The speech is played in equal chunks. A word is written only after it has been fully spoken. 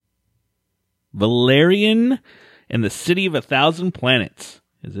Valerian and the City of 1,000 Planets.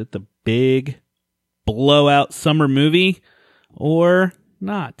 Is it the big blowout summer movie or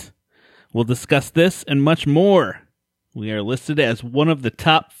not? We'll discuss this and much more. We are listed as one of the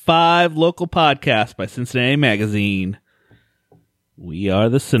top 5 local podcasts by Cincinnati Magazine. We are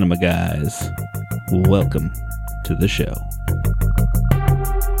the Cinema Guys. Welcome to the show.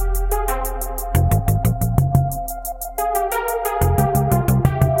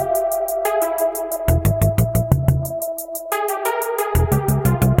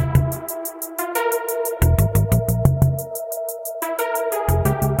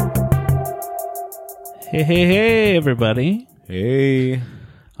 Hey, everybody. Hey.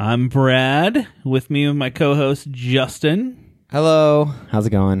 I'm Brad. With me is my co-host, Justin. Hello. How's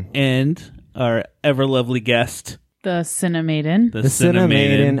it going? And our ever-lovely guest, the Cinemaiden. The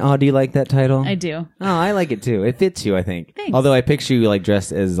Cinemaiden. Oh, do you like that title? I do. Oh, I like it too. It fits you, I think. Thanks. Although I picture you like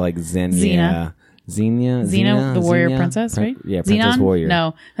dressed as like Xena, the warrior princess, right? Yeah, Princess Xenon? Warrior.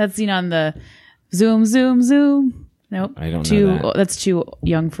 No, that's Xenon the zoom. Nope. I don't know that. That's too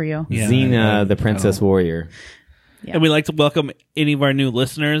young for you. Yeah, Xena, the Princess Warrior. Yeah. And we'd like to welcome any of our new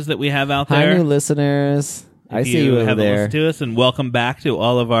listeners that we have out there. Hi, new listeners. I see you over haven't there. listened to us, and welcome back to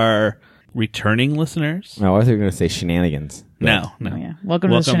all of our returning listeners. Oh, I thought you were going to say shenanigans. No. Oh, yeah. Welcome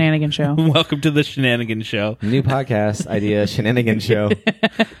to the Shenanigan Show. Welcome to the Shenanigan Show. New podcast idea, Shenanigan Show.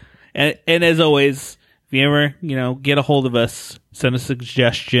 And as always, if you ever, get a hold of us, send a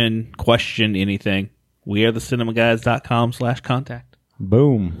suggestion, question, anything. We are thecinemagays.com/contact.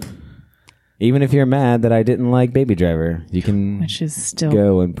 Boom. Even if you're mad that I didn't like Baby Driver, you can Which is still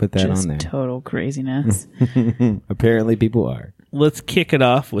go and put that just on there. total craziness. Apparently people are. Let's kick it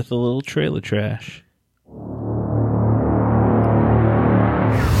off with a little trailer trash.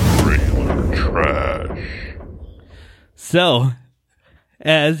 Trailer trash. So,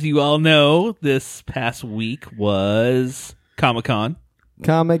 as you all know, this past week was Comic-Con.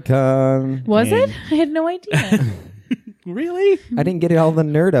 Comic-Con. Was it? I had no idea. Really? I didn't get all the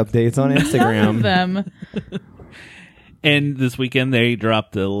nerd updates on None of Instagram. them. And this weekend they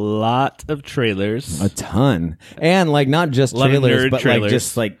dropped a lot of trailers. A ton. And like not just A lot of trailers, nerd but trailers. like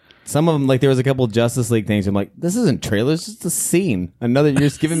just like some of them, like there was a couple Justice League things. I'm like, this isn't trailers, it's just a scene. You're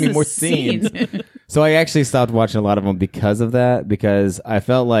just giving me more scenes. So I actually stopped watching a lot of them because of that, because I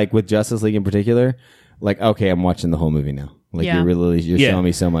felt like with Justice League in particular, like, okay, I'm watching the whole movie now. Like you're showing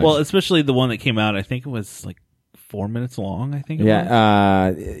me so much. Well, especially the one that came out, I think it was like 4 minutes long, I think it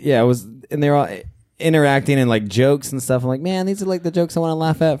was. It was, and they're all interacting and like jokes and stuff. I'm like, man, these are like the jokes I want to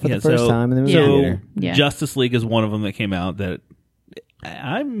laugh at for the first time in the movie theater. Yeah. Justice League is one of them that came out that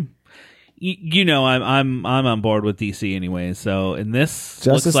I'm on board with DC anyway. So, and this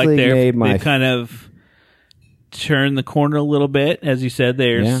Justice looks like League they've kind of turned the corner a little bit. As you said,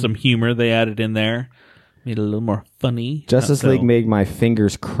 there's some humor they added in there. Made it a little more funny. Justice League made my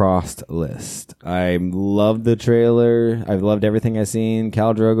fingers crossed list. I loved the trailer. I've loved everything I've seen.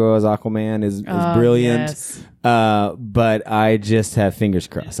 Khal Drogo as Aquaman is brilliant. Yes. But I just have fingers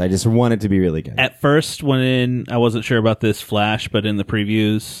crossed. I just want it to be really good. At first, I wasn't sure about this Flash, but in the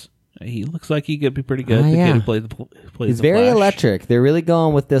previews, he looks like he could be pretty good. The kid who plays He's the very Flash. electric. They're really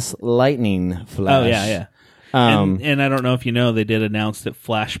going with this lightning Flash. Oh, yeah. And I don't know if you know, they did announce that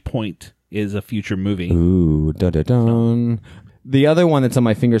Flashpoint is a future movie. Ooh, dun-dun-dun. The other one that's on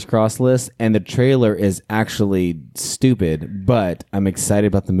my fingers crossed list, and the trailer is actually stupid, but I'm excited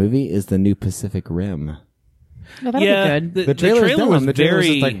about the movie, is the new Pacific Rim. Well, that'll be good. The trailer's dumb. was The trailer's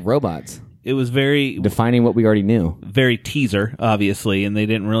very just like robots. It was very Defining what we already knew. very teaser, obviously, and they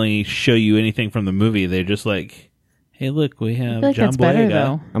didn't really show you anything from the movie. They're just like, hey, look, we have I feel like John that's better, Boyega.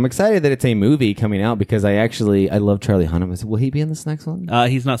 though. I'm excited that it's a movie coming out because I love Charlie Hunnam. Will he be in this next one?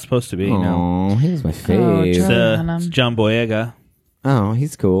 He's not supposed to be. No, Oh, he was my Oh, fave. Charlie Hunnam. it's John Boyega. Oh,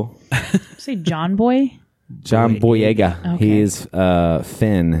 he's cool. Say John Boy? John Boyega. Okay. He is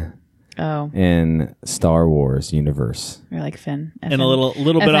Finn Oh, in Star Wars universe. you're like Finn. And a little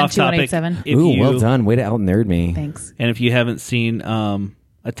bit off topic. 2187. Ooh, well done. Way to out nerd me. Thanks. And if you haven't seen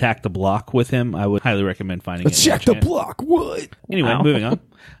Attack the Block with him, I would highly recommend finding it. Check the block. What? Anyway, Wow. moving on.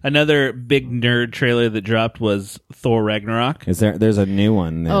 Another big nerd trailer that dropped was Thor Ragnarok. There's a new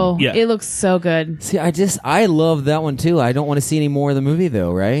one then. Oh, Yeah. it looks so good. See, I love that one too. I don't want to see any more of the movie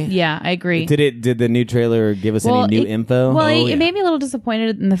though, right? Yeah, I agree. Did the new trailer give us any new info? Well, Oh, it made me a little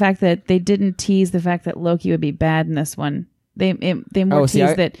disappointed in the fact that they didn't tease the fact that Loki would be bad in this one. They more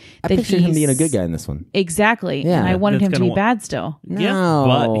teased that I that pictured him he's- being a good guy in this one. Exactly. Yeah. And I wanted That's him to kinda be bad still. Yeah, No.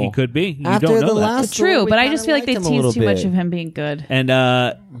 but he could be. You After don't know the that. last It's true, one, but we I just kinda feel like they liked him a little teased too much bit. of him being good. And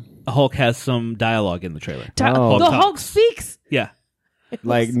Hulk has some dialogue in the trailer. Oh. The talks. Hulk speaks. Yeah.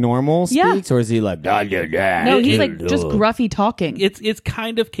 like normal Yeah. speaks, or is he like da, da, da, No, he's da, like da? just gruffy talking. It's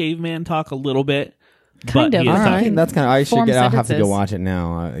kind of caveman talk a little bit. Kind but of. he is All All talking. right, that's kind of. I should Form get. I'll have to sentences. go watch it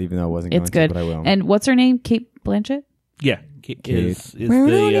now, even though I wasn't. It's going good. to, but I will. And what's her name? Kate Blanchett. Yeah, Kate. is the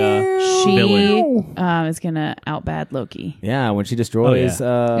She villain. is gonna outbad Loki. Yeah, when she destroys.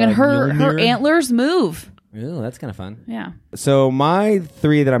 And her Mjolnir. antlers move. Ooh, that's kind of fun. Yeah. So my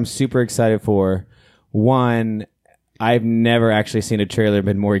 3 that I'm super excited for. One, I've never actually seen a trailer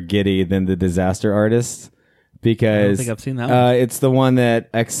been more giddy than The Disaster Artist. Because I don't think I've seen that one. It's the one that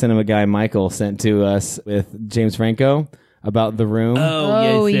ex-cinema guy Michael sent to us with James Franco about The Room.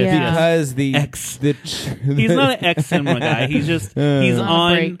 Oh, yes, yeah. Because the X. the He's not an ex-cinema guy. He's just he's On a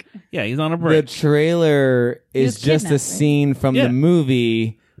on. break. Yeah, he's on a the break. trailer is was just a kidnapped, right? scene from Yeah. the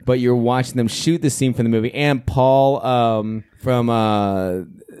movie, but you're watching them shoot the scene from the movie. And Paul from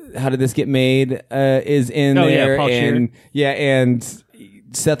How Did This Get Made is in Oh, yeah, there, Paul and and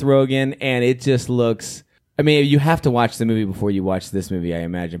Seth Rogen, and it just looks. I mean, you have to watch the movie before you watch this movie, I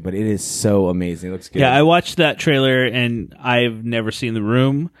imagine, but it is so amazing. It looks good. Yeah, I watched that trailer and I've never seen The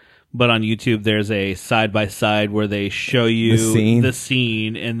Room, but on YouTube there's a side by side where they show you The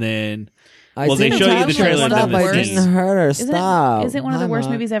scene? and then I well, they didn't show you the touch her. trailer and Stop, then the I scene. didn't hurt her. Isn't Stop. Is it one of the worst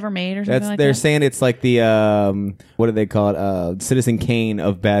movies ever made or something like They're that? saying it's like the what do they call it? Citizen Kane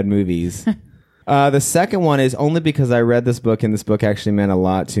of bad movies. The second one is only because I read this book, and this book actually meant a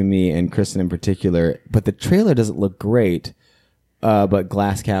lot to me and Kristen in particular. But the trailer doesn't look great. But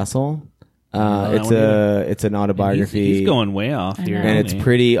Glass Castle, it's an autobiography. He's going way off here. know. and it's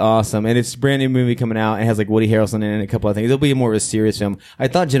pretty awesome. And it's a brand new movie coming out. It has like Woody Harrelson in it and a couple of things. It'll be more of a serious film. I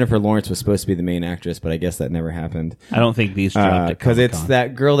thought Jennifer Lawrence was supposed to be the main actress, but I guess that never happened. I don't think these dropped Because it's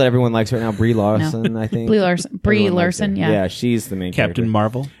that girl that everyone likes right now, Brie Larson, I think. Brie Larson, Everyone likes her. yeah. Yeah, she's the main Captain character.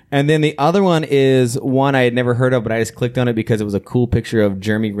 Marvel. And then the other one is one I had never heard of, but I just clicked on it because it was a cool picture of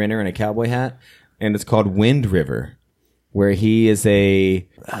Jeremy Renner in a cowboy hat. And it's called Wind River, where he is a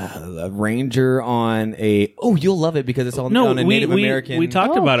ranger on a... Oh, you'll love it because it's on a Native American... we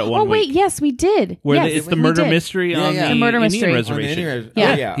talked about it one Oh, wait, week. yes, we did. Where yes, it's the we murder did. mystery on yeah. the The murder Indian mystery. On the reservation. Indian-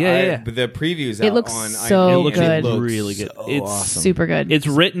 Yeah. Oh, yeah. Yeah. But the preview's It out looks on so IMDb, It looks good. really good. So It's awesome. Super good. It's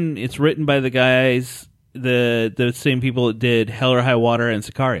written by the guys, the same people that did Hell or High Water and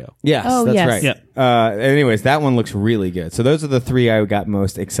Sicario. Yes, Oh, that's yes. right. Anyways, that one looks really good. So those are the 3 I got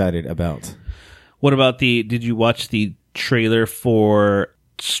most excited about. What about did you watch the trailer for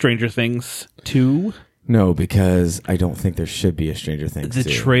Stranger Things 2? No, because I don't think there should be a Stranger Things. The 2.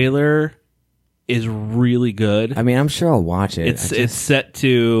 trailer is really good. I mean, I'm sure I'll watch it. It's set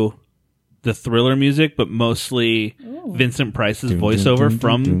to the Thriller music, but mostly Vincent Price's voiceover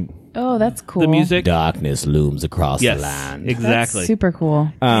from Oh, that's cool. the music. Darkness looms across Yes, the land. exactly. That's super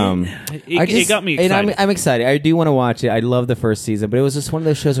cool. It got me and excited. I'm excited. I do want to watch it. I love the first season, but it was just one of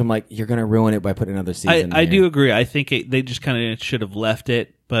those shows where I'm like, you're going to ruin it by putting another season. I in do here. agree. I think they just kind of should have left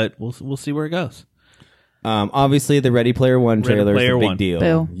it, but we'll see where it goes. Obviously, the Ready Player One Ready trailer is Player a big One. deal.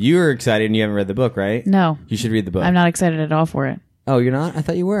 Boo. You're excited, and you haven't read the book, right? No, You should read the book. I'm not excited at all for it. Oh, you're not? I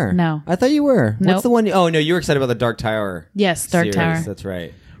thought you were. No. I thought you were. What's Nope. the one? Oh, no, you were excited about the Dark Tower. Yes, Dark series. Tower. That's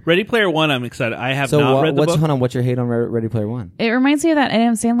right. Ready Player One, I'm excited. I have So not read the book. hold on, what's your hate on Ready Player One? It reminds me of that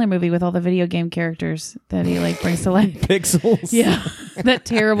Adam Sandler movie with all the video game characters that he like brings to life. Pixels. Yeah, that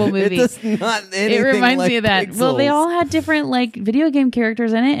terrible movie. It does not It anything reminds like me of that. Pixels. Well, they all had different like video game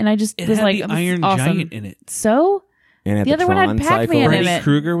characters in it, and I just It was had like, the this is Iron awesome. Giant in it. So And at The other one had Tron Pac-Man cycle. in Freddy it.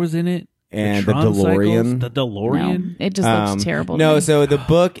 Krueger was in it. And the Tron DeLorean. Cycles, the DeLorean. no, it just looks terrible. to No, me. so the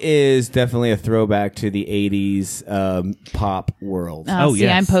book is definitely a throwback to the 80s pop world. Oh, see,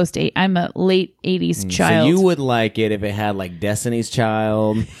 yes. I'm post eight. I'm a late '80s child. So you would like it if it had like Destiny's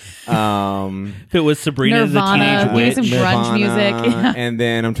Child, If it was Sabrina Nirvana, the Teenage give me Witch. some grunge music. Yeah. and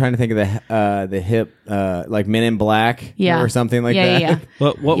then I'm trying to think of the hip like Men in Black, Yeah. or something like Yeah, that. yeah,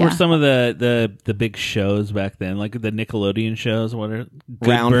 yeah. What Yeah. were some of the big shows back then? Like the Nickelodeon shows? What are Good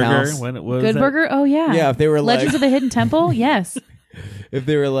Roundhouse. Burger? What was Good that? Burger. Oh yeah. Yeah, if they were Legends like- of the Hidden Temple. Yes. If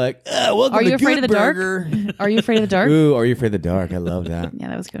they were like, welcome Are to you afraid Good of the dark? Burger. Are you afraid of the dark? Ooh, Are You Afraid of the Dark? I love that. Yeah,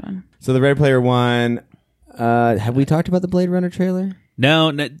 that was a good one. So the Ready Player One. Have we talked about the Blade Runner trailer?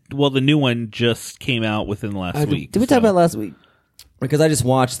 No, well, the new one just came out within the last week. Did we talk about last week? Because I just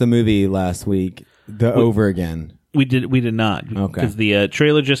watched the movie last week, over again. We did not. Okay. Because the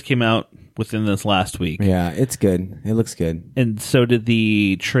trailer just came out within this last week. Yeah, it's good. It looks good. And so did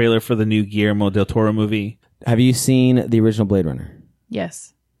the trailer for the new Guillermo del Toro movie. Have you seen the original Blade Runner?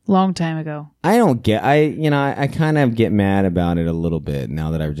 Yes. Long time ago. I don't get. I kind of get mad about it a little bit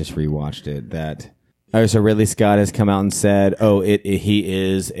now that I've just rewatched it. That so Ridley Scott has come out and said, "Oh, he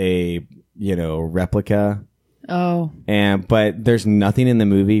is a replica Oh. But there's nothing in the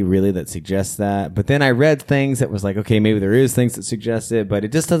movie really that suggests that. But then I read things that was like, okay, maybe there is things that suggest it, but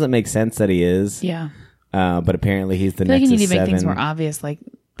it just doesn't make sense that he is. Yeah. But apparently he's the I feel like Nexus you need to make 7. things more obvious, like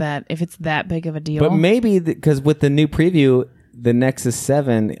that. If it's that big of a deal. But maybe because with the new preview, the Nexus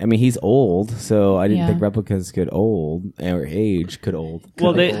 7, I mean, he's old, so I didn't think replicas could old or age could old.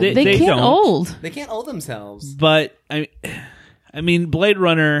 Well, they can't don't. old. They can't old themselves. But I mean, Blade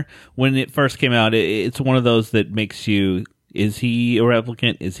Runner, when it first came out, it's one of those that makes you: is he a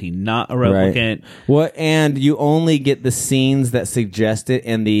replicant? Is he not a replicant? Right. Well, and you only get the scenes that suggest it,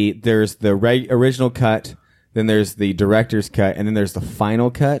 and there's the original cut. Then there's the director's cut, and then there's the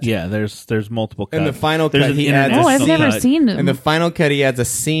final cut. Yeah, there's multiple cuts. In the final There's cut, an he adds international I've never cut. seen them. In the final cut, he adds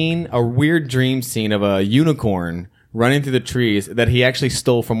a weird dream scene of a unicorn running through the trees that he actually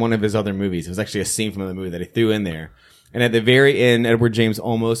stole from one of his other movies. It was actually a scene from another movie that he threw in there. And at the very end, Edward James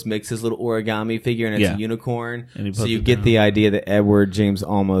Olmos makes his little origami figure, and it's a unicorn. And so you get the idea that Edward James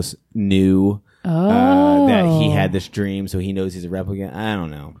Olmos knew that he had this dream, so he knows he's a replicant. I don't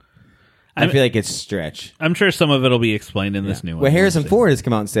know. I feel like it's a stretch. I'm sure some of it will be explained in this new one. Well, Harrison Ford has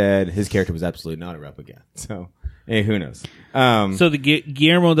come out and said his character was absolutely not a replicant. So, hey, who knows? So the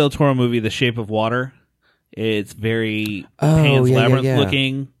Guillermo del Toro movie, The Shape of Water, it's very Pan's Labyrinth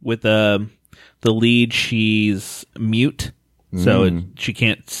looking with the lead. She's mute, so she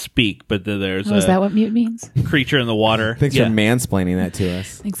can't speak. But there's is that what mute means? creature in the water. Thanks for mansplaining that to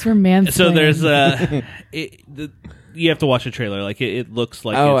us. Thanks for mansplaining. So there's you have to watch a trailer. Like it looks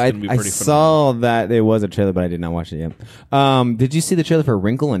like it's going to be pretty. I saw that it was a trailer, but I did not watch it yet. Did you see the trailer for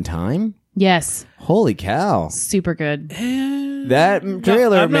Wrinkle in Time? Yes. Holy cow! Super good. That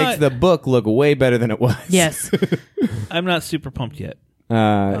trailer makes the book look way better than it was. Yes. I'm not super pumped yet.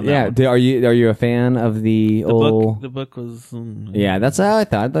 Are you a fan of the old? The book was. Yeah, that's how I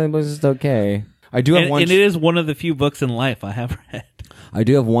thought. I thought it was just okay. I do have one, and it is one of the few books in life I have read. I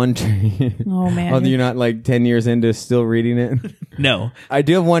do have one. Oh man! Oh, you're not like 10 years into still reading it? No, I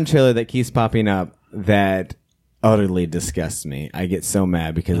do have one trailer that keeps popping up that utterly disgusts me. I get so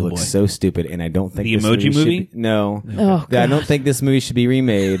mad because it looks so stupid, and I don't think the this Emoji movie. No, Oh, I don't think this movie should be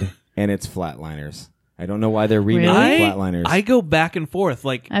remade, and it's Flatliners. I don't know why they're remaking Flatliners. I go back and forth.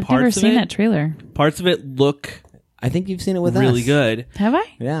 Like I've parts never of seen it, that trailer. Parts of it look I think you've seen it with us. really good. Have I?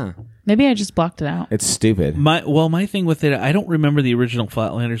 Yeah, Maybe I just blocked it out. it's stupid. My thing with it, I don't remember the original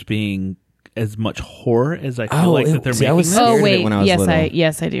Flatlanders being as much horror as I feel like that they're making. I was it. scared Oh of it wait, when I was yes, little.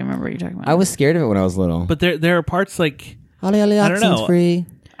 I do remember what you're talking about. I was scared of it when I was little. But there are parts like I don't know. Free.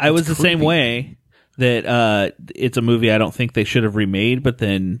 I was the same way. That it's a movie I don't think they should have remade, but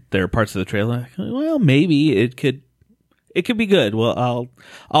then there are parts of the trailer. Like, well, maybe it could be good. Well,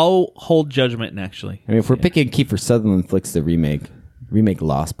 I'll hold judgment. Actually, I mean, if we're picking Kiefer Sutherland flicks to remake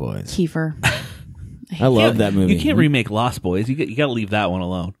Lost Boys. Kiefer. I love that movie. You can't remake Lost Boys. You got to leave that one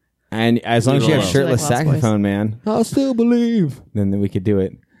alone. And as long as you have alone. shirtless Like Lost Boys. saxophone man, I'll still believe. Then we could do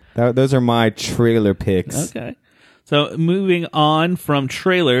it. Those are my trailer picks. Okay. So moving on from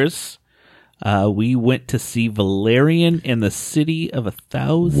trailers, we went to see Valerian in the City of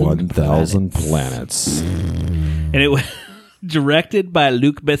 1,000 planets. And it was directed by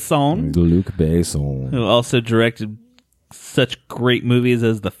Luc Besson, Luc Besson. who also directed such great movies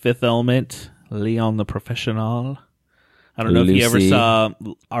as The Fifth Element, Leon the Professional. I don't know if you ever Lucy. saw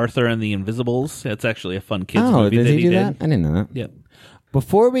Arthur and the Invisibles. That's actually a fun kids Oh, movie did that he do did. that? I didn't know that. Yep.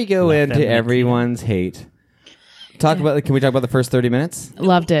 Before we go Left into Eminent. everyone's hate, can we talk about the first 30 minutes?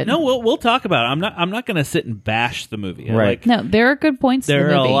 Loved it. No, we'll talk about it. I'm not going to sit and bash the movie. Right. Like, No, there are good points in there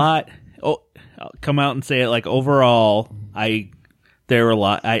the are movie. a lot. Oh, I'll come out and say it. Like overall, there were a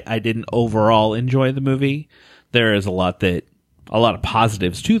lot. I didn't overall enjoy the movie. There is a lot of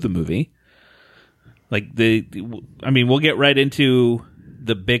positives to the movie. Like we'll get right into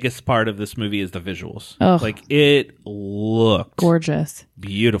the biggest part of this movie is the visuals. Oh. Like it looked Gorgeous.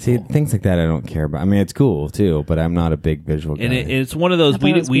 beautiful. See, things like that I don't care about. I mean, it's cool too, but I'm not a big visual guy. And it's one of those I thought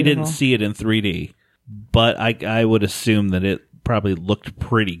it was we didn't beautiful. see it in 3D, but I would assume that it probably looked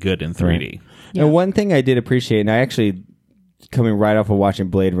pretty good in 3D. Yeah. And one thing I did appreciate, and I actually, coming right off of watching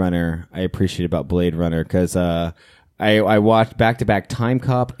Blade Runner, I appreciate about Blade Runner because I watched back-to-back Time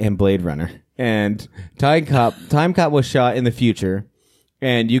Cop and Blade Runner. And Time Cop was shot in the future,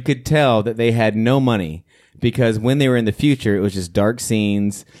 and you could tell that they had no money because when they were in the future, it was just dark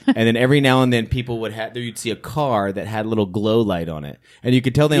scenes, and then every now and then you'd see a car that had a little glow light on it, and you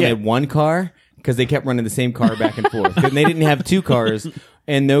could tell they only had one car because they kept running the same car back and forth. And they didn't have two cars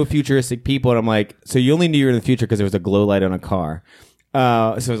and no futuristic people. And I'm like, so you only knew you were in the future because there was a glow light on a car. So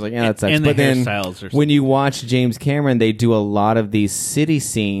I was like, yeah, that sucks. And the but then hairstyles are when you watch James Cameron, they do a lot of these city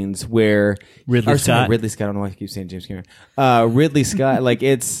scenes where Ridley Scott. I don't know why I keep saying James Cameron. Ridley Scott, like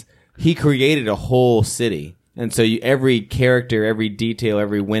he created a whole city, and so every character, every detail,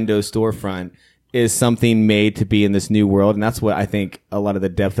 every window, storefront is something made to be in this new world, and that's what I think a lot of the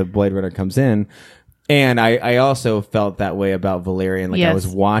depth of Blade Runner comes in. And I also felt that way about Valerian. Like I was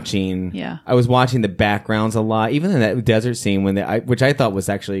watching the backgrounds a lot, even in that desert scene which I thought was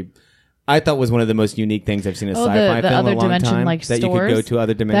one of the most unique things I've seen in a sci-fi film in a long time. Like that stores? You could go to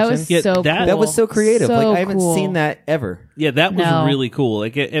other dimensions. That was so cool. That was so creative. So like I haven't cool. seen that ever. Yeah, that was really cool.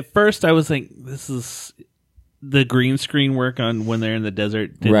 Like at first, I was like, "This is." The green screen work on when they're in the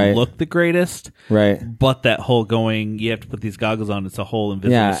desert didn't look the greatest, right? But that whole you have to put these goggles on. It's a whole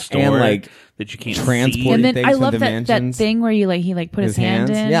invisible store and like that you can't transport. see. And then things I from love that dimensions. thing where he put his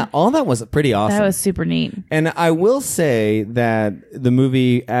hand in. Yeah, all that was pretty awesome. That was super neat. And I will say that the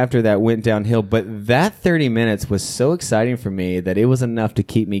movie after that went downhill, but that 30 minutes was so exciting for me that it was enough to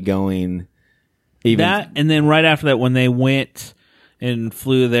keep me going. Even that, and then right after that, when they went and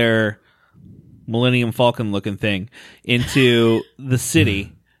flew their Millennium Falcon looking thing into the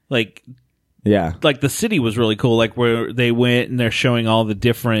city, like the city was really cool. Like where they went and they're showing all the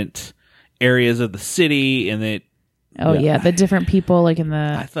different areas of the city, and the different people like in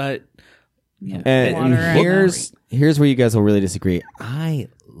the. I thought, and here's where you guys will really disagree. I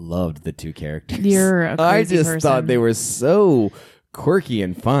loved the two characters. You're a crazy I just person. thought they were so quirky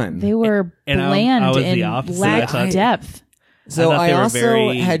and fun. They were bland I was and the opposite. lacked depth. So I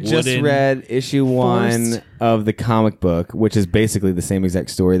also had just wooden, read issue 1 forced. of the comic book, which is basically the same exact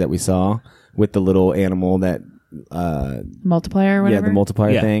story that we saw with the little animal that multiplier or whatever. Yeah, the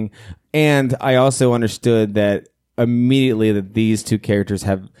multiplier thing. And I also understood that immediately that these two characters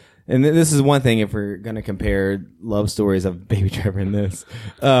have, and this is one thing if we're going to compare love stories of Baby Driver and this.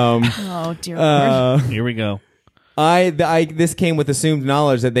 Oh dear Lord. Here we go. This came with assumed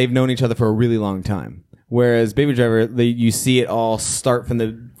knowledge that they've known each other for a really long time. Whereas Baby Driver, you see it all start from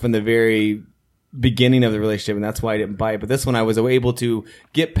the very beginning of the relationship, and that's why I didn't buy it. But this one, I was able to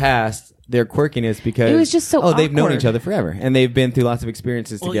get past their quirkiness because it was just so they've known awkward. each other forever, and they've been through lots of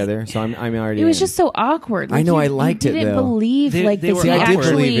experiences together. So I'm already. It was in. just so awkward. Like, I know. I liked it. Didn't though. believe They like were that See, he I did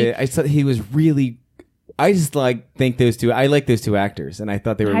actually. believe it. I thought he was really. I just think those two. I like those two actors, and I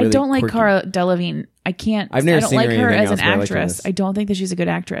thought they were. Really I don't like quirky. Cara Delevingne. I can't. I've never I don't seen like her her anything as else, an but I liked her in actress. this. I don't think that she's a good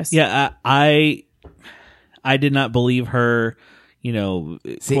actress. Yeah, I did not believe her,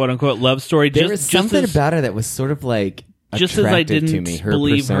 quote unquote love story. There was something about her that was sort of like just as I attractive didn't to me. Her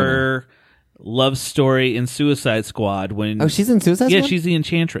believe persona. her love story in Suicide Squad when she's in Suicide Squad? Yeah, she's the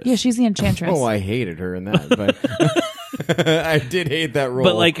Enchantress. Yeah, she's the Enchantress. Oh, I hated her in that, but I did hate that role.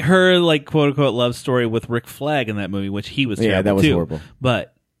 But like her quote unquote love story with Rick Flag in that movie, which he was terrible that was too. horrible.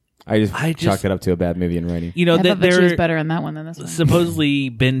 But I just chalked it up to a bad movie in writing. I thought that she was they're better in that one than this one. supposedly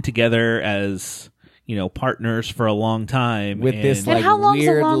been together as partners for a long time With this And how long's a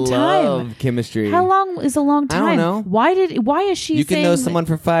weird long time? love chemistry. How long is a long time? I don't know. Why is she? You can saying know that- someone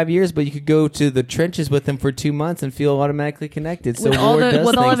for 5 years, but you could go to the trenches with them for 2 months and feel automatically connected. So with all war does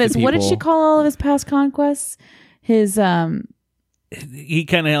with all of things his? to What did she people. call all of his past conquests? His he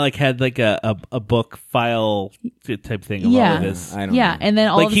kind of had a book file type thing of all of his. I don't yeah, know. and then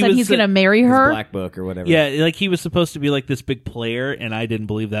all Like, of a he sudden was he's the- gonna marry His her. black book or whatever. Yeah, he was supposed to be like this big player, and I didn't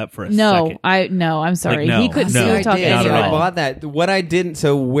believe that for a No, second. I'm sorry. no, he couldn't no. see talk See, Not at I all. bought that. What I didn't.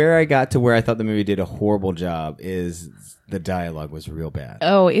 So where I got to where I thought the movie did a horrible job is the dialogue was real bad.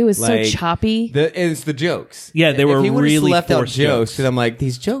 Oh, it was Like, so choppy. It's the jokes. Yeah, they were if he would've really left out forced jokes jokes. because I'm like,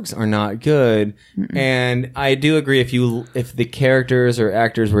 these jokes are not good. And I do agree if the characters or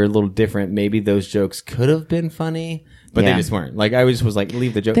actors were a little different, maybe those jokes could have been funny, but Yeah. they just weren't. Like I was like,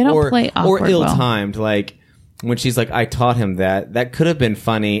 leave the joke. They don't or play awkward or well. ill-timed. Like when she's like, I taught him that could have been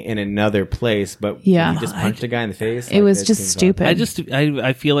funny in another place, but Yeah. he just punched a guy in the face. It was just seems stupid.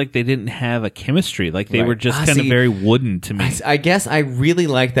 I feel like they didn't have a chemistry. Like they Right. were just Ah, kind of see, very wooden to me. I guess I really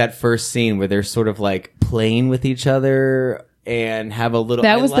like that first scene where they're sort of like playing with each other and have a little.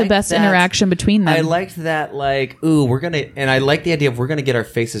 that I was the liked best that. interaction between them. I liked that, like, ooh, and I like the idea of we're gonna get our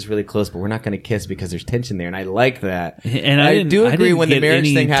faces really close, but we're not gonna kiss because there's tension there, and I like that. And I do I agree didn't when the get marriage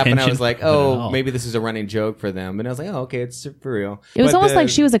any thing happened, I tension was like, from it at oh, all. maybe this is a running joke for them, and I was like, oh, okay, it's for real. it was But almost like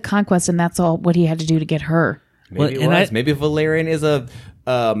she was a conquest, and that's all what he had to do to get her. Maybe Well, it and was. Maybe Valerian is a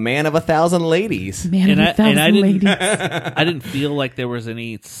man of 1,000 ladies. Man, And of I- a thousand and I didn't- ladies. I didn't feel like there was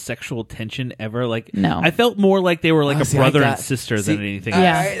any sexual tension ever. Like No. I felt more like they were like Oh, a see, brother I and got- sister see, than anything.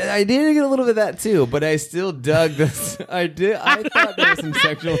 Yeah. I did get a little bit of that too, but I still dug this. I thought there was some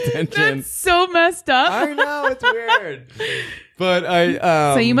sexual tension. So messed up. I know it's weird, But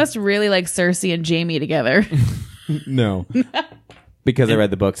I So you must really like Cersei and Jaime together. no, because I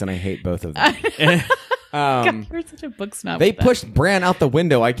read the books and I hate both of them. God, you're such a book snob. They with that. pushed Bran out the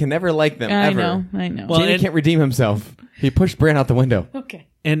window. I can never like them ever. I know. Well, Jaime can't redeem himself. He pushed Bran out the window. Okay.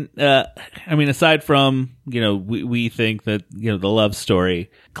 And I mean, aside from we think that the love story,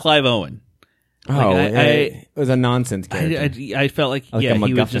 Clive Owen. It was a nonsense character. I felt like a he was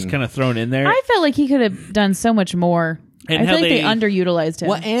MacGuffin. just kind of thrown in there. I felt like he could have done so much more. And I how feel like they they- underutilized him.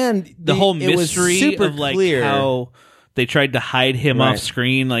 Well, and the whole it was mystery super of like clear. how they tried to hide him Right. off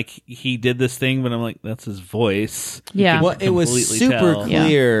screen, like he did this thing, but I'm like, that's his voice. You Yeah. can Well, it was completely super tell.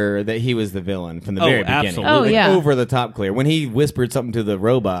 clear that he was the villain from the very beginning. absolutely. Oh, yeah. Over the top clear. When he whispered something to the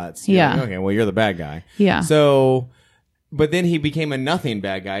robots, you're Yeah. like, okay, well, you're the bad guy. Yeah. So, but then he became a nothing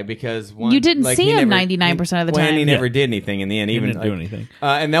bad guy because You didn't see he him never- 99% of the well, and time. he never did anything in the end. He Even didn't do anything.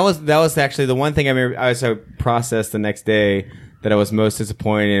 And that was actually the one thing I remember. I processed the next day that I was most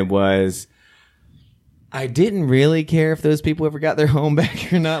disappointed in was I didn't really care if those people ever got their home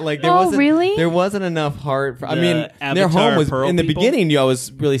back or not. Like, really? There wasn't enough heart. I The mean, their Avatar home was Pearl in the people? beginning. I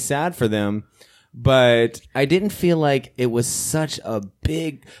was really sad for them, but I didn't feel like it was such a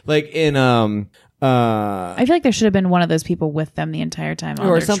big I feel like there should have been one of those people with them the entire time. On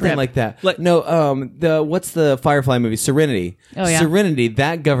or their something trip. like that. What's the Firefly movie? Serenity. Oh, yeah. Serenity.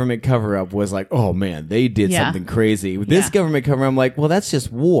 That government cover up was like, oh man, they did Yeah. something crazy. With this Yeah. government cover, I'm like, well, that's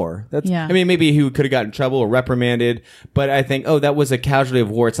just war. That's. Yeah. I mean, maybe he could have gotten in trouble or reprimanded, but I think, that was a casualty of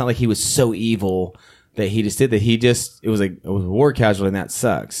war. It's not like he was so evil that he just did that. It was a war casualty, and that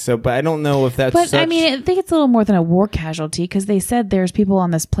sucks. So, but I don't know if that's. But I mean, I think it's a little more than a war casualty because they said there's people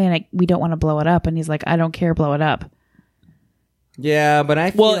on this planet, we don't want to blow it up. And he's like, I don't care, blow it up. yeah, but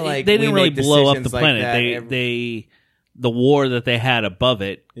I feel Well, like they didn't we really make blow up the decisions like planet. that The war that they had above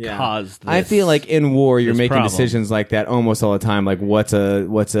it Yeah. caused. This, I feel like in war, you're this making problem. decisions like that almost all the time. Like what's a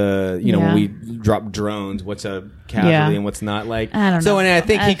when Yeah. we drop drones, what's a casualty Yeah. and what's not. Like I don't so, know. and I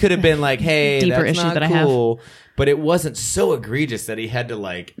think he could have been like, hey, Deeper that's issue not that I have. cool. But it wasn't so egregious that he had to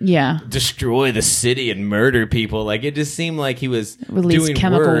like Yeah. destroy the city and murder people. Like it just seemed like he was Release doing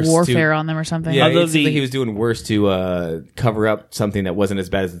chemical worse warfare to, on them or something. Yeah, Although it seemed like he was doing worse to cover up something that wasn't as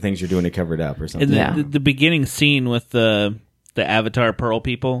bad as the things you're doing to cover it up or something. And Yeah. the beginning scene with the Avatar Pearl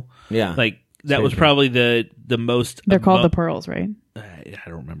people. Yeah. like that was probably the most. They're called the Pearls, right? I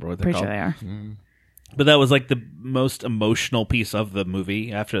don't remember what they're Pretty called. sure they are. But that was like the most emotional piece of the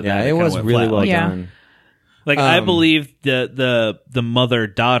movie. After that, Yeah, it kinda was went really flat. well Like, Yeah. done. Like I believe the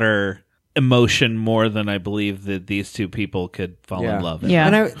mother-daughter emotion more than I believe that these two people could fall in love. Yeah.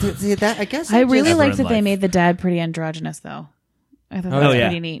 And I guess I really Ever liked in that they life. made the dad pretty androgynous, though. I thought that Oh, was yeah,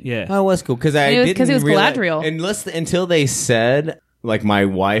 pretty neat. yeah. Oh, it was cool because I It was- didn't 'cause it was realize, Galadriel. until they said like my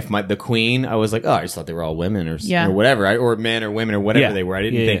wife, the queen. I was like, oh, I just thought they were all women or whatever, or men or women or whatever Yeah. they were. I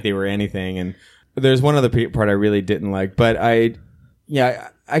didn't Yeah, think yeah. they were anything. And there's one other part I really didn't like, but I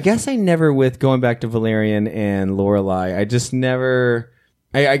guess I never with going back to Valerian and Lorelai. I just never.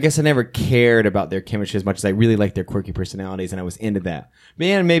 I guess I never cared about their chemistry as much as I really liked their quirky personalities, and I was into that.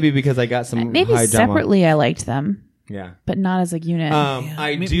 Man, maybe because I got some Maybe high drama. separately I liked them, Yeah. but not as a unit.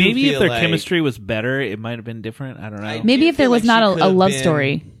 I do Maybe feel if their like chemistry was better, it might have been different. I don't know. I Maybe do if there feel was like not she a could have love been-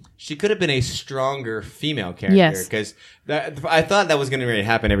 story. She could have been a stronger female character. Yes. Because I thought that was going to really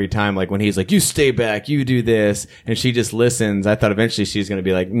happen every time. Like when he's like, you stay back, you do this. And she just listens. I thought eventually she's going to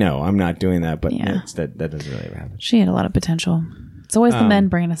be like, no, I'm not doing that. But Yeah. that doesn't really ever happen. She had a lot of potential. It's always the men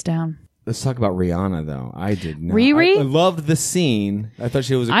bringing us down. Let's talk about Rihanna, though. I did not. Riri? I loved the scene. I thought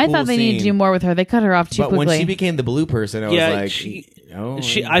she was a I cool thought they needed to do scene. more with her. They cut her off too But quickly. when she became the blue person, I was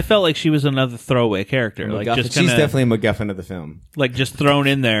like, I felt like she was another throwaway character. Like MacGuffin. just She's kinda, definitely a MacGuffin of the film. like just thrown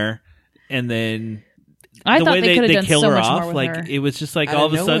in there, and then I the thought way they could have done kill so her much off, more with like her. it was just like Out all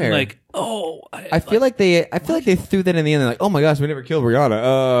of of a sudden, nowhere. like I feel like they threw that in the end. They're like, oh my gosh, we never killed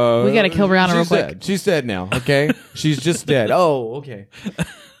Rihanna. We gotta kill Rihanna real she's quick. dead. She's dead now. Okay, she's just dead. Oh, okay.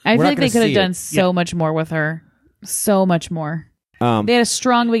 I We're feel not like they gonna could have see done it. so much more with her. So much more. Um, They had a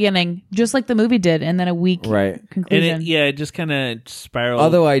strong beginning, just like the movie did, and then a weak Right. and conclusion. it just kind of spiraled.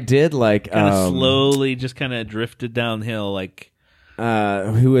 although I did like kind of slowly, just kind of drifted downhill. Like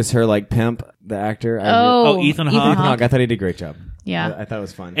who was her like pimp, the actor? Oh, Ethan Hawke. Ethan Hawke. I thought he did a great job. Yeah. I thought it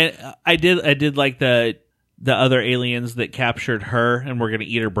was fun. and I did like the other aliens that captured her and were going to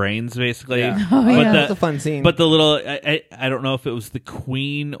eat her brains, basically. Yeah. Oh, But yeah. that the- was a fun scene. But the little, I don't know if it was the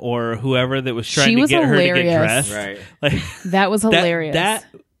queen or whoever that was trying She to was get her to get hilarious. dressed. Right. Like That was hilarious.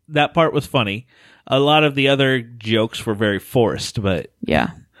 That part was funny. A lot of the other jokes were very forced, but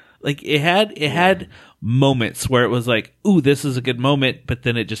yeah. like it had moments where it was like, ooh, this is a good moment, but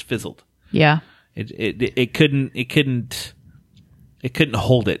then it just fizzled. Yeah. It couldn't it couldn't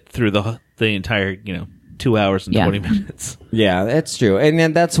hold it through the entire 2 hours and 20 minutes. Yeah, that's true. And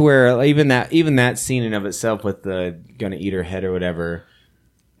then that's where even that scene in of itself with the gonna eat her head or whatever,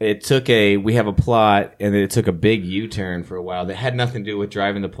 we have a plot and then it took a big U-turn for a while that had nothing to do with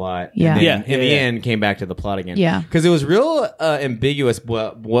driving the plot. Yeah. And then in the end came back to the plot again. Yeah. Because it was real ambiguous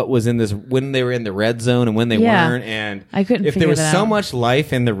what was in this, when they were in the red zone and when they weren't. And I couldn't if figure there was that so out. much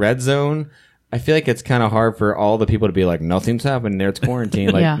life in the red zone, I feel like it's kind of hard for all the people to be like, nothing's happening there. It's quarantine.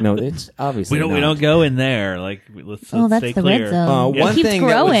 Like, no, it's obviously we don't go in there. Like, let's that's stay the clear. red zone. One It keeps thing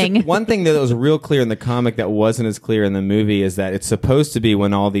growing. one thing that was real clear in the comic that wasn't as clear in the movie is that it's supposed to be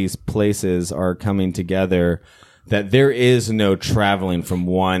when all these places are coming together that there is no traveling from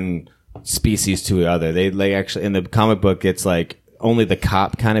one species to the other. They actually, in the comic book, it's like only the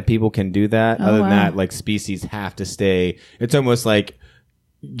cop kind of people can do that. Other than that, like species have to stay. It's almost like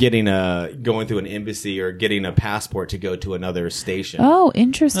going through an embassy or getting a passport to go to another station. Oh,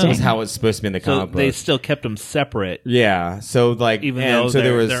 interesting. That's how it's supposed to be in the So comic book. they still kept them separate, Yeah. So like, even and though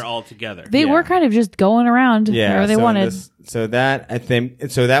so they're all together. They were kind of just going around wherever they so wanted.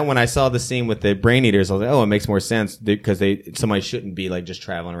 that when I saw the scene with the brain eaters, I was like, oh, it makes more sense because somebody shouldn't be like just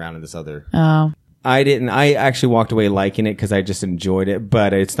traveling around in this other. Oh. I actually walked away liking it because I just enjoyed it,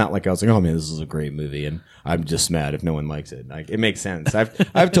 but it's not like I was like, oh man, this is a great movie and I'm just mad if no one likes it. Like, it makes sense.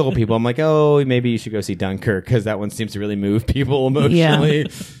 I've told people, I'm like, oh, maybe you should go see Dunkirk because that one seems to really move people emotionally.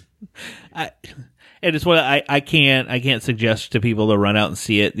 And it's what I can't suggest to people to run out and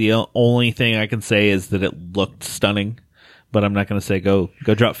see it. The only thing I can say is that it looked stunning, but I'm not going to say go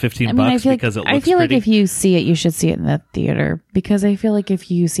drop $15 because it looks I feel pretty. like if you see it, you should see it in the theater because I feel like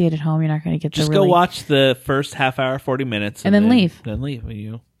if you see it at home, you're not going to get just go watch the first half hour, 40 minutes, and then leave. Then leave.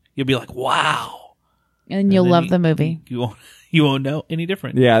 You'll be like, wow, and you'll love the movie. You won't know any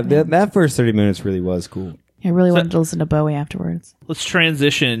different. Yeah, that first 30 minutes really was cool. I really wanted to listen to Bowie afterwards. Let's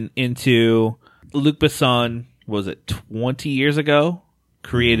transition into Luc Besson. Was it 20 years ago?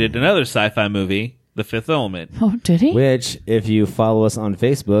 Created another sci-fi movie, The Fifth Element. Oh, did he? Which, if you follow us on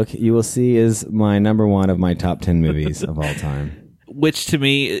Facebook, you will see is my number one of my top 10 movies of all time. Which to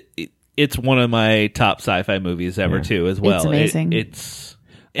me, it's one of my top sci-fi movies ever too, as well. It's amazing.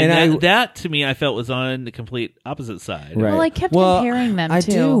 That to me, I felt was on the complete opposite side. Right. Well, I kept comparing them, I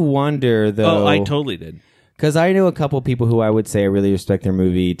too. do wonder, though. Oh, I totally did. Because I know a couple people who I would say I really respect their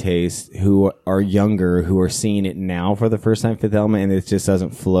movie taste who are younger, who are seeing it now for the first time, Fifth Element, and it just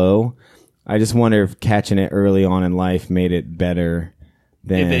doesn't flow. I just wonder if catching it early on in life made it better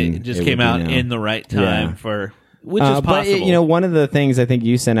than if it just came out in the right time for, which is possible. But, one of the things I think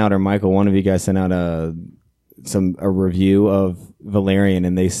you sent out, or Michael, one of you guys sent out a review of Valerian,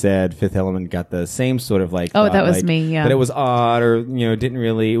 and they said Fifth Element got the same sort of like. Oh, that was me. Yeah, but it was odd, or didn't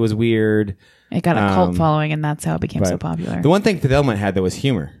really. It was weird. It got a cult following, and that's how it became so popular. The one thing Fifth Element had, though, was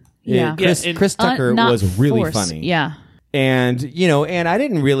humor. Yeah. Chris Tucker was really funny. Yeah. And, and I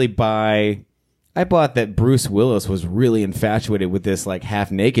didn't really buy... I bought that Bruce Willis was really infatuated with this, like,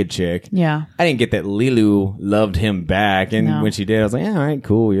 half-naked chick. Yeah. I didn't get that Lilu loved him back. And when she did, I was like, yeah, all right,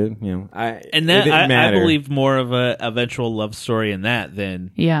 cool. I believed more of a eventual love story in that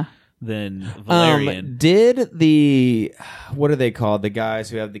than... Yeah. Than Valerian. Did what are they called? The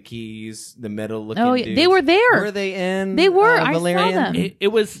guys who have the keys, the metal looking dudes. They were there. Were they in? They were. Valerian? I saw them. It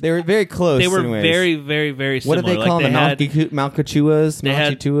was. They were very close. They were anyways. very, very, very similar. What do they call them? Malkachuas?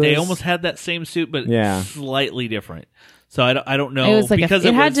 They almost had that same suit, but slightly different. So I don't know. It was like it had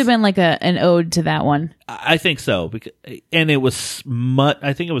to have been like an ode to that one. I think so, and it was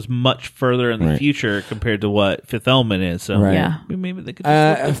I think it was much further in the future compared to what Fifth Element is. So maybe they could.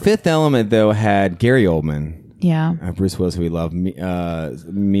 Fifth Element though had Gary Oldman. Yeah. Bruce Willis, who we love. Mila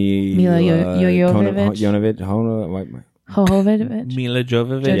Jovovich. Mila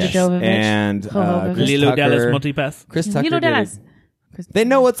Jovovich. And Chris Lilo Tucker. Dallas Multipass. Chris Tucker. They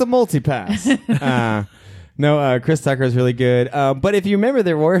know what's a multipass. No, Chris Tucker is really good. But if you remember,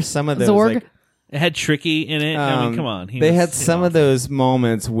 there were some of those. Zorg. Like, it had Tricky in it. I mean, come on. They had some of those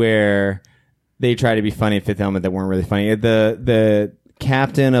moments where they tried to be funny in Fifth Element that weren't really funny. The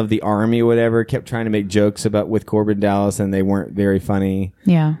captain of the army, or whatever, kept trying to make jokes with Corbin Dallas, and they weren't very funny.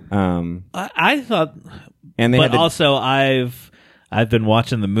 Yeah. I thought, and also I've been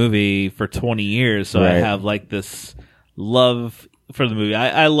watching the movie for 20 years, so I have like this love for the movie.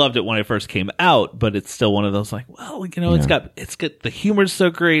 I loved it when it first came out, but it's still one of those like, well, it's got the humor's so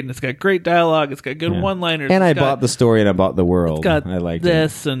great, and it's got great dialogue, it's got good one-liners, and I bought the story and I bought the world. I liked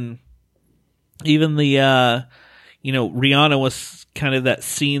this, it. And even the Rihanna was kind of that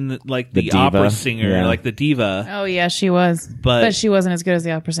scene, like the opera singer, like the diva. Oh yeah, she was, but she wasn't as good as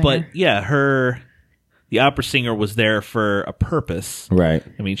the opera singer. But yeah, the opera singer was there for a purpose. Right.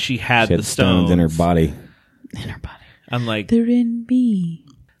 I mean, she had She had the stones in her body. In her body. Unlike They're in me.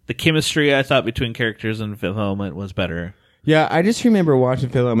 the chemistry, I thought between characters in Fifth Element was better. Yeah, I just remember watching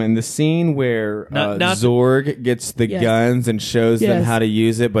Fifth Element and the scene where Zorg gets the guns and shows them how to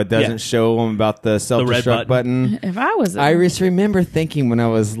use it, but doesn't show them about the self-destruct button. If I was, I just remember thinking when I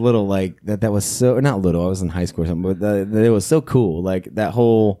was little, like that was so not little. I was in high school or something, but that it was so cool. Like that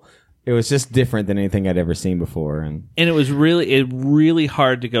whole, it was just different than anything I'd ever seen before, and it was really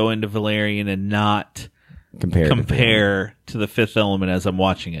hard to go into Valerian and not compare to the Fifth Element as I'm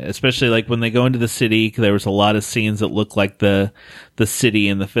watching it, especially like when they go into the city. There was a lot of scenes that look like the city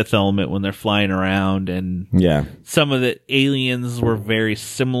in the Fifth Element when they're flying around, and some of the aliens were very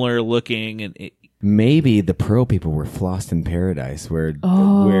similar looking. And maybe the Pearl people were Flossed in Paradise, where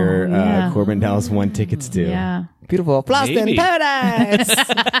Corbin Dallas won tickets to. Yeah, beautiful Flossed in Paradise.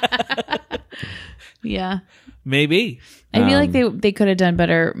 Yeah, maybe. I feel like they could have done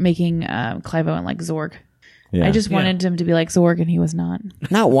better making Clive Owen like Zorg. Yeah. I just wanted him to be like Zorg, and he was not.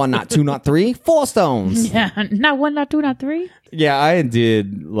 Not 1, not 2, not 3, 4 stones. Yeah, not 1, not 2, not 3. Yeah, I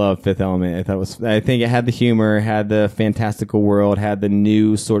did love Fifth Element. I think it had the humor, had the fantastical world, had the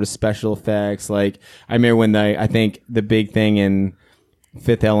new sort of special effects. Like I remember when I think the big thing in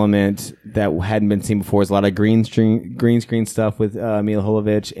Fifth Element that hadn't been seen before is a lot of green screen stuff with Mila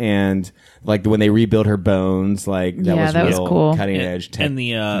Jovovich, and like when they rebuilt her bones, like that was cool. Cutting edge and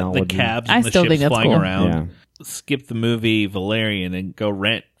the cabs and the ships flying around. Yeah. Skip the movie Valerian and go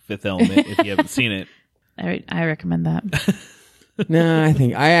rent Fifth Element if you haven't seen it. I recommend that. No,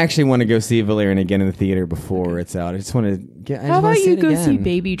 I actually want to go see Valerian again in the theater before it's out. I just want to get. How about you go see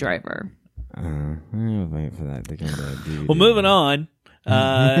Baby Driver? I'll wait for that. Well, moving on.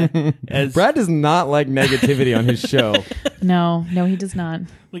 As Brad does not like negativity on his show. No, he does not.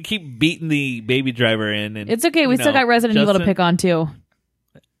 We keep beating the Baby Driver in, and it's okay. We still got Resident Evil to pick on too.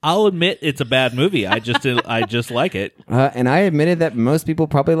 I'll admit it's a bad movie. I just like it. And I admitted that most people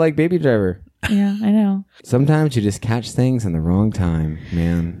probably like Baby Driver. Yeah, I know. Sometimes you just catch things in the wrong time,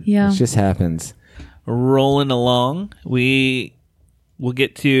 man. Yeah, it just happens. Rolling along, we'll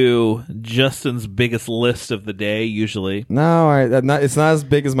get to Justin's biggest list of the day. Usually, no, it's not as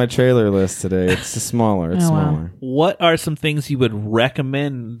big as my trailer list today. It's just smaller. It's smaller. Wow. What are some things you would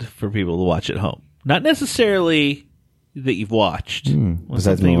recommend for people to watch at home? Not necessarily that you've watched. Besides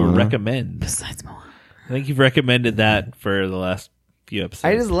something Moana? You would recommend. Besides Moana. I think you've recommended that for the last few episodes.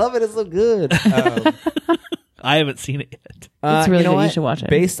 I just love it. It's so good. I haven't seen it yet. It's really good. You should watch it.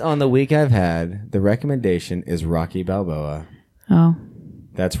 Based on the week I've had, the recommendation is Rocky Balboa. Oh.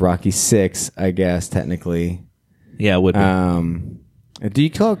 That's Rocky 6, I guess, technically. Yeah, it would be. Do you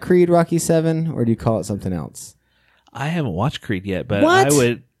call it Creed Rocky 7, or do you call it something else? I haven't watched Creed yet, but what? I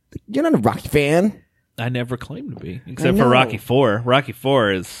would... You're not a Rocky fan. I never claimed to be, except for Rocky 4. Rocky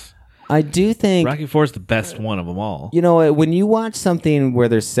 4 is... I do think... Rocky 4 is the best one of them all. You know, when you watch something where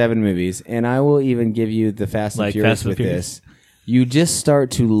there's 7 movies, and I will even give you the Fast and Furious with this, you just start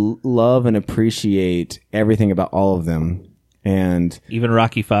to love and appreciate everything about all of them. And even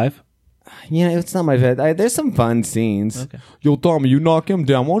Rocky 5? Yeah, it's not my bad. There's some fun scenes. Okay. Yo, Tommy, you knock him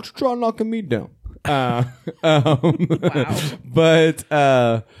down. Why don't you try knocking me down? Wow.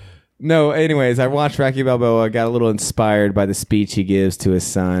 But... no, anyways, I watched Rocky Balboa, got a little inspired by the speech he gives to his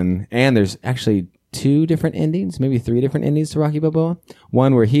son. And there's actually 2 different endings, maybe 3 different endings to Rocky Balboa.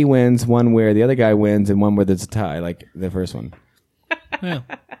 One where he wins, one where the other guy wins, and one where there's a tie, like the first one. Yeah.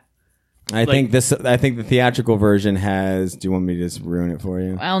 I think the theatrical version has... Do you want me to just ruin it for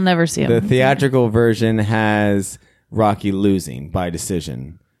you? I'll never see it. The theatrical version has Rocky losing by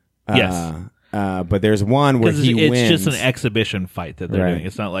decision. Yes. But there's one where he wins. It's just an exhibition fight that they're doing.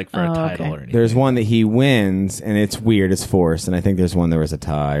 It's not like for a title or anything. There's one that he wins, and it's weird. It's forced. And I think there's one there was a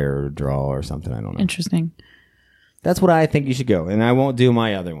tie or a draw or something. I don't know. Interesting. That's what I think you should go. And I won't do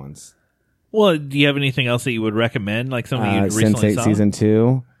my other ones. Well, do you have anything else that you would recommend? Like something you recently Sense8 saw? Season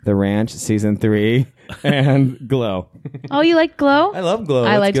 2, The Ranch Season 3, and Glow. Oh, you like Glow? I love Glow.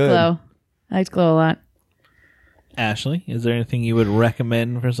 I liked Glow. I liked Glow a lot. Ashley, is there anything you would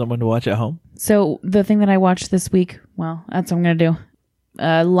recommend for someone to watch at home? So the thing that I watched this week, well, that's what I'm going to do.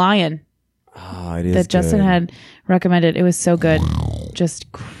 Lion. Oh, it is that Justin had recommended. It was so good. Just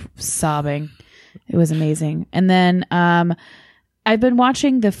sobbing. It was amazing. And then I've been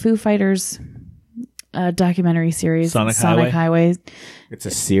watching the Foo Fighters documentary series, Sonic Highway. It's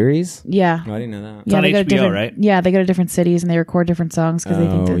a series? Yeah. Oh, I didn't know that. It's on HBO, right? Yeah, they go to different cities and they record different songs because they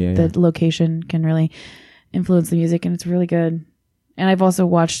think that the location can really influence the music, and it's really good. And I've also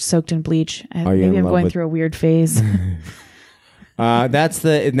watched Soaked in Bleach. Maybe I'm going through a weird phase. That's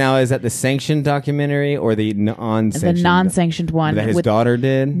now is that the sanctioned documentary or the non-sanctioned? The non-sanctioned one that his daughter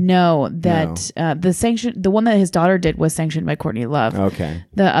did. No, the one that his daughter did was sanctioned by Courtney Love. Okay.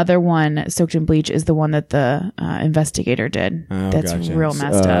 The other one, Soaked in Bleach, is the one that the investigator did. That's gotcha. real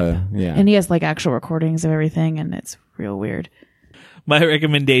messed up. Yeah. And he has like actual recordings of everything, and it's real weird. My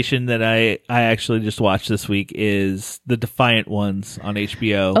recommendation that I actually just watched this week is The Defiant Ones on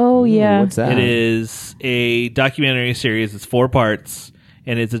HBO. Oh, yeah. What's that? It is a documentary series. It's 4 parts,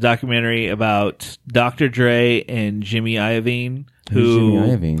 and it's a documentary about Dr. Dre and Jimmy Iovine, who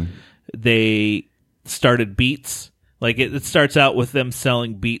Jimmy Iovine? They started Beats. Like it starts out with them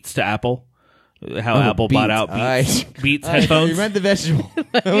selling Beats to Apple. How Apple bought out Beats headphones. You meant the vegetable.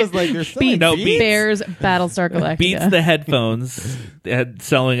 I was like, "There's Beats." No, Beats. Bears Battlestar Galactica. Beats the headphones. They had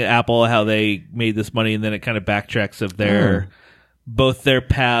selling Apple how they made this money, and then it kind of backtracks of both their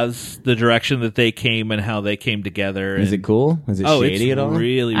paths, the direction that they came, and how they came together. Is it cool? Is it shady it's at all?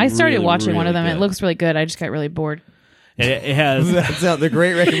 Really, I started really, watching really one of them. good. It looks really good. I just got really bored. It has. That's a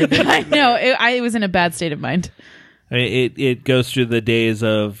great recommendation. I know. I was in a bad state of mind. It goes through the days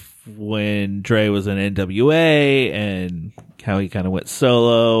of when Dre was in NWA and how he kind of went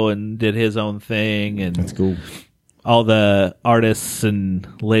solo and did his own thing, and That's cool. all the artists and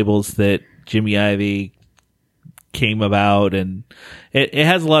labels that Jimmy Ivy came about, and it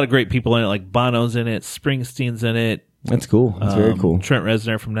has a lot of great people in it, like Bono's in it, Springsteen's in it. That's cool. That's very cool. Trent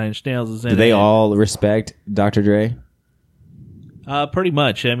Reznor from Nine Inch Nails is in it. Do they all respect Dr. Dre? Pretty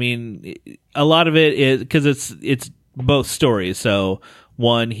much. I mean, a lot of it is because it's both stories. So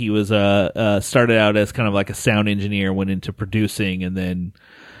one, he was started out as kind of like a sound engineer, went into producing, and then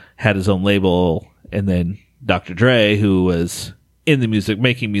had his own label. And then Dr. Dre, who was in the music,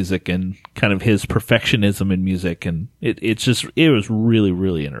 making music, and kind of his perfectionism in music, and it was really,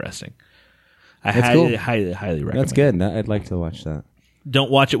 really interesting. I highly recommend. That's good. I'd like to watch that.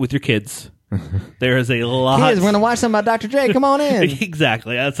 Don't watch it with your kids. There is a lot. Kids, we're gonna watch something about Dr. Dre. Come on in.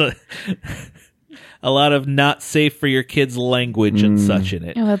 Exactly. That's a lot of not safe for your kids language and such in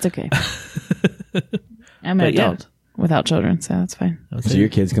it. Oh, that's okay. I'm an adult without children, so that's fine. So your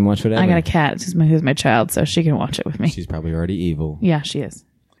kids can watch whatever. I got a cat who's my child, so she can watch it with me. She's probably already evil. Yeah, she is.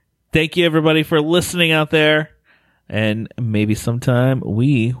 Thank you, everybody, for listening out there. And maybe sometime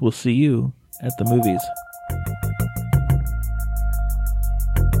we will see you at the movies.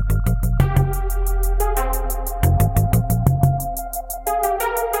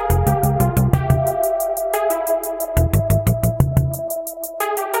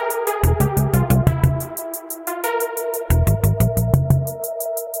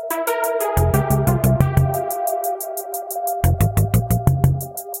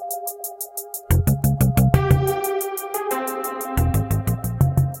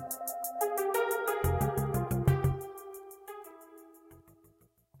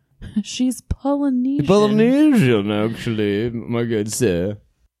 She's Polynesian. Polynesian, actually, my good sir.